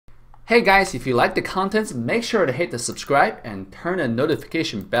Hey guys, if you like the contents, make sure to hit the subscribe and turn the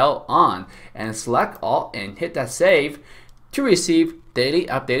notification bell on and select all and hit that save to receive daily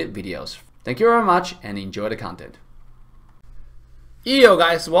updated videos. Thank you very much and enjoy the content. Yo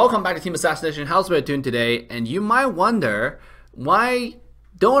guys, welcome back to Team Assassination. How's we doing today? And you might wonder, why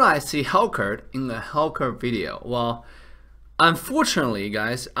don't I see Helcurt in the Helcurt video? Well, unfortunately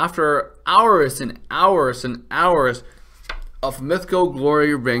guys, after hours and hours and hours of Mythical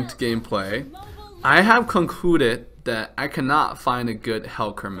Glory ranked gameplay, I have concluded that I cannot find a good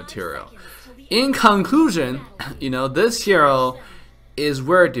Helcurt material. In conclusion, this hero is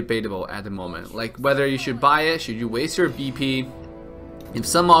very debatable at the moment. Like whether you should buy it, should you waste your BP? If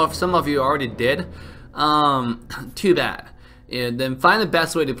some of you already did, too bad. And then find the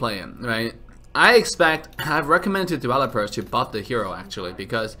best way to play him, right? I've recommended to developers to buff the hero actually,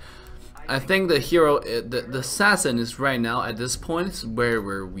 because I think the hero, the assassin is right now at this point where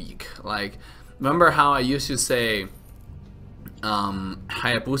we're weak. Like, remember how I used to say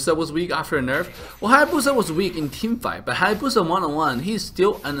Hayabusa was weak after a nerf? Well, Hayabusa was weak in teamfight, but Hayabusa one-on-one, he's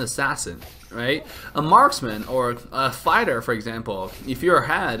still an assassin, right? A marksman or a fighter, for example, if you're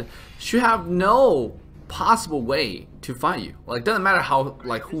ahead, should have no possible way to find you. Like, doesn't matter how,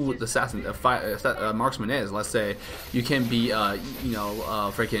 like, who the assassin, marksman is. Let's say you can be,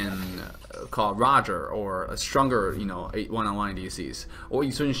 freaking called Roger, or a stronger, one-on-one DCs, or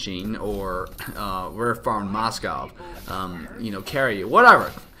Sun Xin, or Rare Farm Moscow, carry,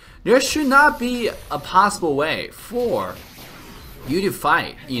 whatever. There should not be a possible way for you to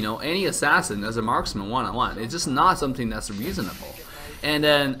fight, any assassin as a marksman one-on-one. It's just not something that's reasonable. And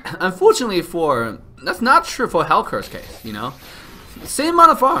then, unfortunately, that's not true for Helcurt's case. Same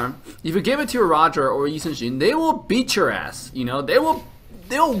amount of farm. If you give it to a Roger or a Sun Xin, they will beat your ass.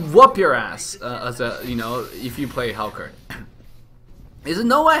 They'll whoop your ass if you play Helcurt. There's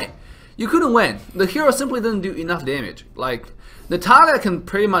no way you couldn't win. The hero simply doesn't do enough damage. Like, Natalia can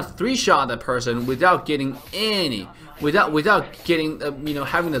pretty much three-shot that person without getting without getting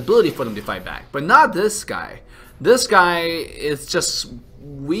having the ability for them to fight back. But not this guy. This guy is just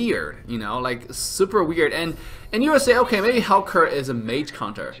weird, like super weird. And you would say, okay, maybe Helcurt is a mage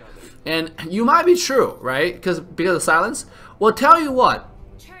counter, and you might be true, right? Because of silence. Well, tell you what,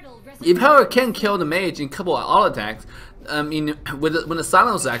 if Helcurt can kill the mage in a couple of auto attacks, when the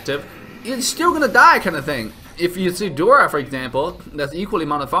silence is active, it's still gonna die, kind of thing. If you see Dora, for example, that's equally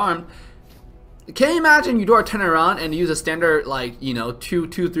amount of farm. Can you imagine Eudora turn around and use a standard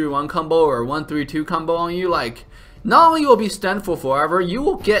 2-2-3-1 combo or 1-3-2 combo on you? Like, not only you will be stunned for forever, you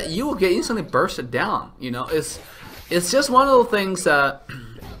will get instantly bursted down. It's just one of those things that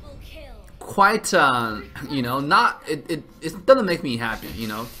quite it doesn't make me happy,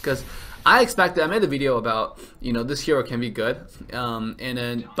 because I expected. I made a video about this hero can be good,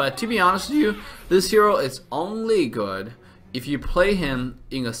 but to be honest with you, this hero is only good if you play him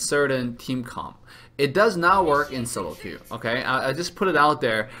in a certain team comp. It does not work in solo queue, okay? I just put it out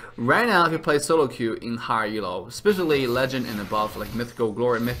there. Right now, if you play solo queue in higher elo, especially Legend and above, like Mythical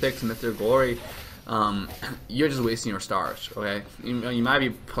Glory, Mythics, Mythical Glory, you're just wasting your stars, okay? You might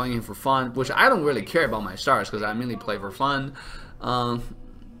be playing him for fun, which I don't really care about my stars because I mainly play for fun.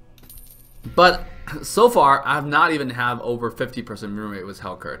 But so far, I've not even have over 50% win rate with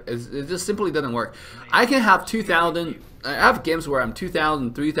Helcurt. It just simply doesn't work. I can have 2,000. I have games where I'm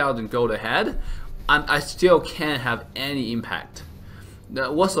 2,000, 3,000 gold ahead. I still can't have any impact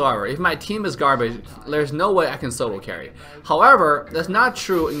whatsoever. If my team is garbage, there's no way I can solo carry. However, that's not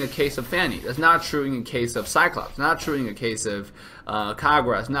true in the case of Fanny. That's not true in the case of Cyclops. Not true in the case of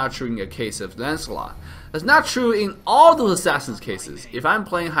Kagura. It's not true in the case of Lancelot. That's not true in all those assassins cases. If I'm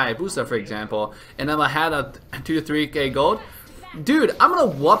playing Hayabusa, for example, and I'm ahead of 2 to 3k gold, dude, I'm gonna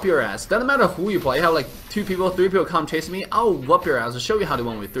whoop your ass. Doesn't matter who you play. You have like 2 people, 3 people come chasing me, I'll whoop your ass. I'll show you how to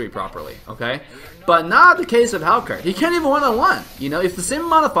 1v3 properly, okay? But not the case of Helcurt. He can't even one-on-one. It's the same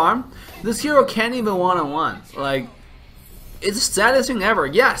amount of farm. This hero can't even one-on-one. Like, it's the saddest thing ever.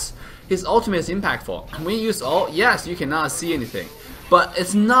 Yes, his ultimate is impactful. When you use ult, yes, you cannot see anything. But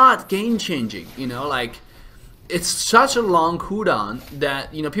it's not game-changing, like, it's such a long cooldown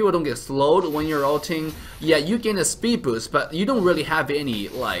that people don't get slowed when you're ulting. Yeah, you gain a speed boost, but you don't really have any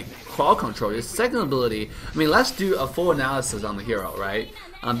crowd control. Your second ability. I mean, let's do a full analysis on the hero, right?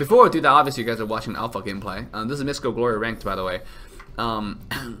 Before we do that, obviously you guys are watching alpha gameplay. This is Mythical Glory ranked, by the way.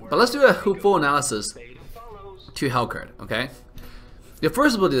 But let's do a full analysis to Helcurt. Okay. The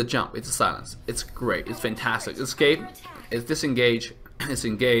first ability to jump, it's a silence. It's great. It's fantastic. Escape. It's disengage. It's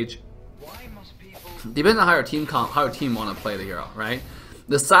engage. Depends on how your team want to play the hero, right?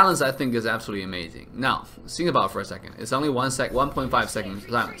 The silence, I think, is absolutely amazing. Now, think about it for a second. It's only 1.5 second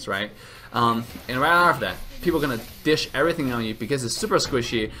silence, right? And right after that, people are gonna dish everything on you because it's super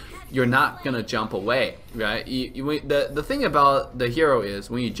squishy. You're not gonna jump away, right? The thing about the hero is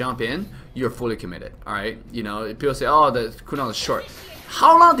when you jump in, you're fully committed. All right, you know, people say, oh, the cooldown is short.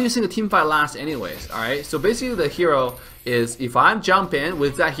 How long do you think a team fight lasts, anyways? All right, so basically the hero is, if I jump in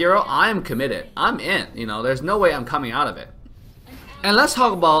with that hero, I'm committed. I'm in. You know, there's no way I'm coming out of it. And let's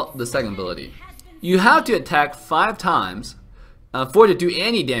talk about the second ability. You have to attack 5 times for it to do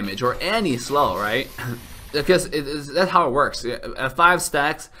any damage or any slow, right? Because that's how it works. At 5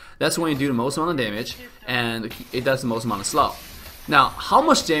 stacks, that's when you do the most amount of damage, and it does the most amount of slow. Now, how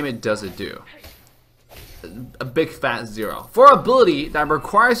much damage does it do? A big fat 0. For an ability that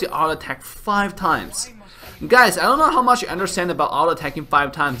requires you auto attack 5 times. Guys, I don't know how much you understand about auto attacking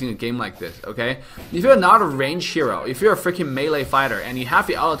 5 times in a game like this, okay? If you're not a ranged hero, if you're a freaking melee fighter and you have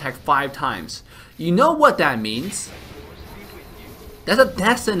to auto attack 5 times, you know what that means? That's a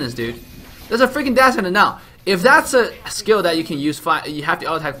death sentence, dude. That's a freaking death sentence. Now, if that's a skill that you can use, you have to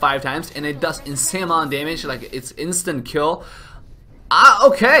auto attack 5 times and it does insane amount of damage, like it's instant kill.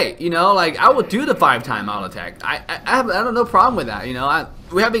 Okay, you know, like I would do the 5-time auto attack. I have no problem with that. You know,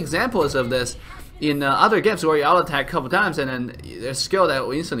 we have examples of this in other games where you auto attack a couple times and then there's a skill that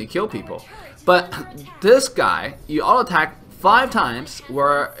will instantly kill people. But this guy, you auto attack 5 times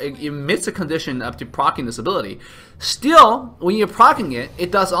where it meets the condition up to proccing this ability. Still, when you're proccing it,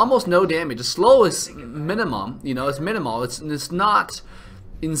 it does almost no damage. The slow is minimum, you know, it's minimal. It's not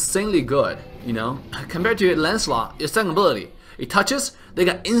insanely good, you know, compared to Lancelot, your second ability. It touches, they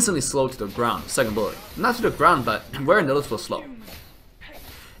got instantly slowed to the ground. Second ability, not to the ground, but very noticeable slow.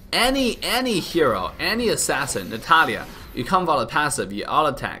 Any hero, any assassin, Natalia, you come out of passive, you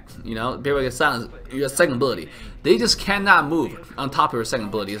auto attack, you know, people get silenced, your second ability. They just cannot move on top of your second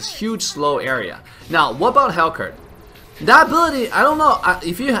ability. It's a huge slow area. Now, what about Helcurt? That ability, I don't know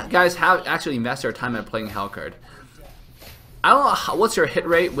if you guys have actually invested your time at playing Helcurt. I don't know what's your hit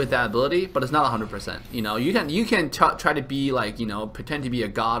rate with that ability, but it's not 100%. You know, you can try to be like, you know, pretend to be a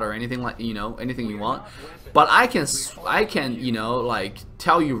god or anything like, you know, anything you want. But I can, you know, like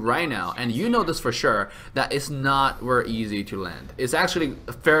tell you right now, and you know this for sure, that it's not very easy to land. It's actually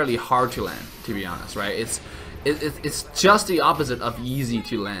fairly hard to land, to be honest, right? It's just the opposite of easy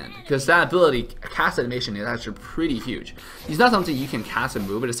to land, because that ability, cast animation, is actually pretty huge. It's not something you can cast and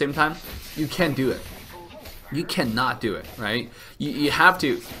move at the same time. You can't do it. You cannot do it, right? You have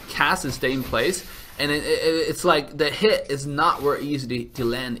to cast and stay in place, and it's like the hit is not very easy to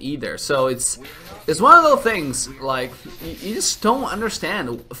land either. So it's one of those things, like you just don't understand.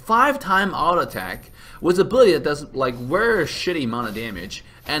 5-time auto attack with ability that does like very shitty amount of damage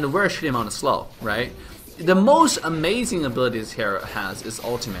and a very shitty amount of slow, right? The most amazing ability this hero has is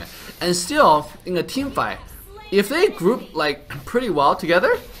ultimate, and still in a team fight, if they group like pretty well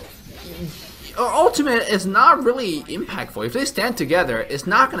together, ultimate is not really impactful. If they stand together, it's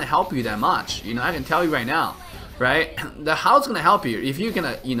not going to help you that much. You know, I can tell you right now, right? How it's going to help you if you're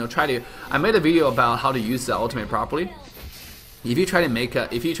going to, you know, try to. I made a video about how to use the ultimate properly. If you try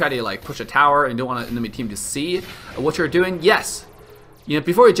to like push a tower and don't want an enemy team to see what you're doing, yes. You know,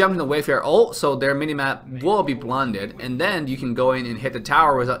 before you jump in the Wayfarer ult, so their minimap will be blinded, and then you can go in and hit the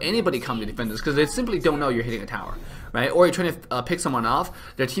tower without anybody coming to defend this, because they simply don't know you're hitting a tower, right? Or you're trying to pick someone off,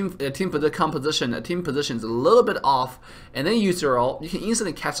 their team position is a little bit off, and then you use your ult, you can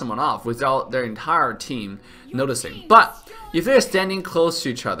instantly catch someone off without their entire team noticing. But if they're standing close to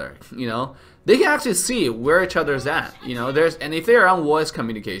each other, you know, they can actually see where each other's at, you know. And if they're on voice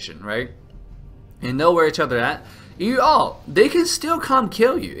communication, right, and know where each other at, they can still come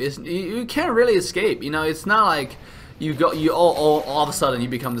kill you. You can't really escape. You know, it's not like you all of a sudden you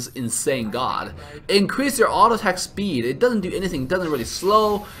become this insane god. Increase your auto attack speed. It doesn't do anything. It doesn't really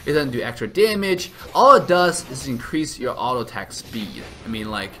slow. It doesn't do extra damage. All it does is increase your auto attack speed. I mean,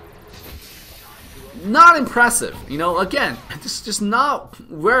 like, not impressive. You know, again, just not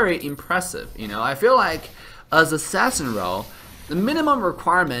very impressive. You know, I feel like as assassin role, the minimum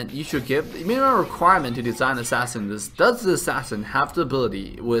requirement you should give, the minimum requirement to design assassin is, does the assassin have the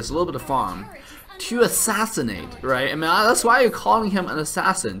ability with a little bit of farm to assassinate, right? I mean, that's why you're calling him an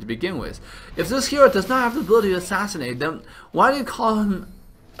assassin to begin with. If this hero does not have the ability to assassinate, then why do you call him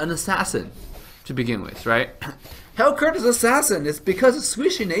an assassin to begin with, right? Helcurt is assassin. It's because of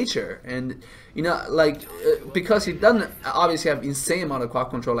squishy nature, and you know, like because he doesn't obviously have insane amount of quad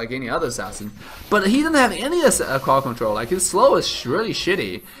control like any other assassin, but he doesn't have any quad control. Like his slow is really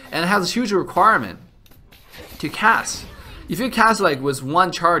shitty, and it has a huge requirement to cast. If you cast like with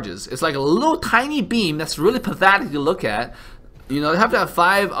 1 charges, it's like a little tiny beam that's really pathetic to look at. You know, they have to have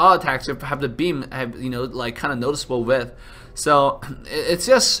 5 auto attacks to have the beam have, you know, like kind of noticeable width. So it's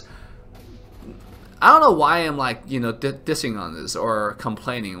just, I don't know why I'm like, you know, dissing on this or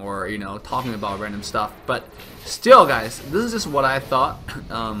complaining or, you know, talking about random stuff, but still, guys, this is just what I thought.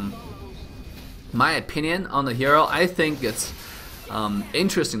 My opinion on the hero, I think it's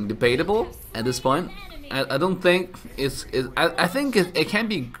interesting, debatable at this point. I don't think I think it can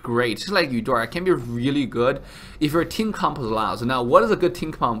be great, just like Eudora. It can be really good if your team comp allows. Now, what is a good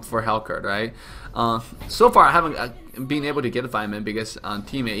team comp for Helcurt, right? So far, I haven't been able to get a Fireman because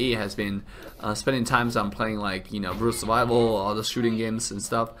Team AE has been spending times on playing like, you know, Brutal Survival, all the shooting games and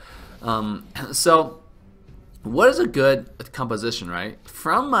stuff. So, what is a good composition, right?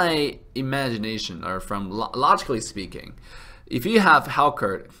 From my imagination, or from logically speaking, if you have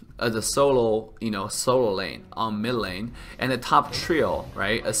Helcurt as a solo, you know, solo lane on mid lane, and a top trio,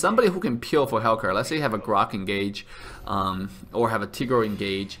 right? As somebody who can peel for Helcurt, let's say you have a Grok engage, or have a Tigro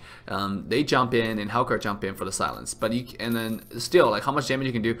engage, they jump in and Helcurt jump in for the silence. But and then still, like, how much damage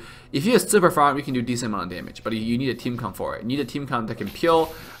you can do? If you have super farm, you can do decent amount of damage, but you need a team comp for it. You need a team comp that can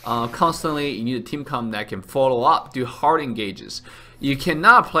peel constantly. You need a team comp that can follow up, do hard engages. You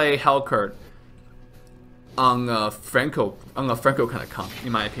cannot play Helcurt on a Franco kind of comp,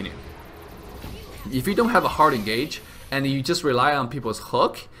 in my opinion. If you don't have a hard engage and you just rely on people's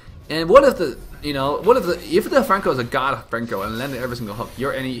hook, and what if the, you know, if the Franco is a god Franco and landed every single hook,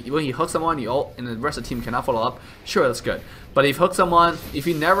 when he hooks someone, you ult, and the rest of the team cannot follow up, sure, that's good. But if hook someone, if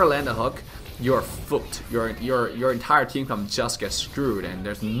you never land a hook, you're fucked. Your entire team comp just gets screwed, and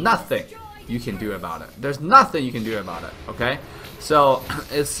there's nothing you can do about it. There's nothing you can do about it. Okay, so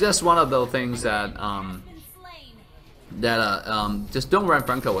it's just one of those things that just don't run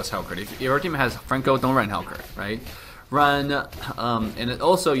Franco with Helcurt. If your team has Franco, don't run Helcurt, right? Run, and then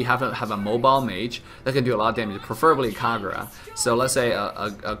also you have to have a mobile mage that can do a lot of damage, preferably Kagura. So let's say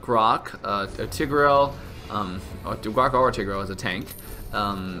a Grok, a Tigreal, or Grok or Tigreal as a tank,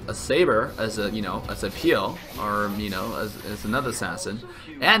 a Saber as a, you know, as a peel, or, you know, as another assassin,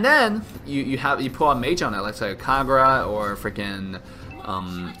 and then you pull a mage on it, like say a Kagura or freaking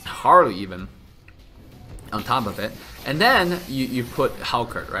Harley even on top of it, and then you put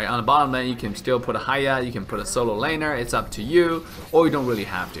Helcurt, right? On the bottom lane, you can still put a Haya, you can put a solo laner, it's up to you, or you don't really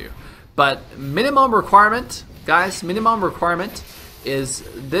have to. But minimum requirement, guys, minimum requirement is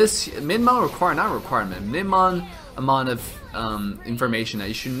this, minimum amount of information that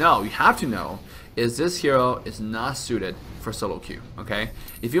you should know, you have to know, is this hero is not suited for solo queue, okay?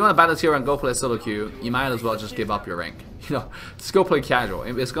 If you want to buy this hero and go play solo queue, you might as well just give up your rank. You know, just go play casual.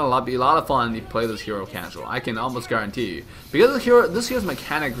 It's gonna be a lot of fun if you play this hero casual. I can almost guarantee you, because this hero's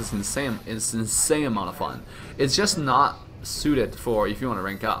mechanics is insane. It's an insane amount of fun. It's just not suited for if you want to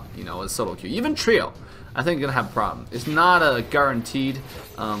rank up. You know, with solo queue, even trio, I think you're gonna have a problem. It's not a guaranteed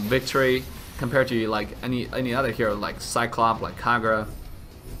victory compared to like any other hero like Cyclops, like Kagura.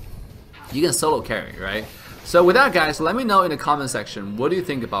 You can solo carry, right? So with that, guys, let me know in the comment section, what do you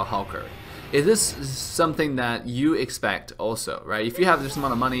think about Helcurt? Is this something that you expect also, right? If you have this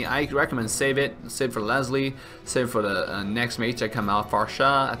amount of money, I recommend save it. Save for Leslie, save for the next mage that come out,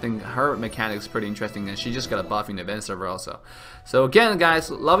 Farsha. I think her mechanics is pretty interesting, and she just got a buff in the event server also. So again, guys,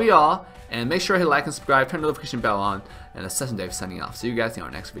 love you all, and make sure to hit like and subscribe, turn the notification bell on, and Assassin Dave signing off. See you guys in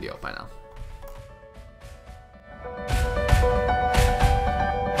our next video. Bye now.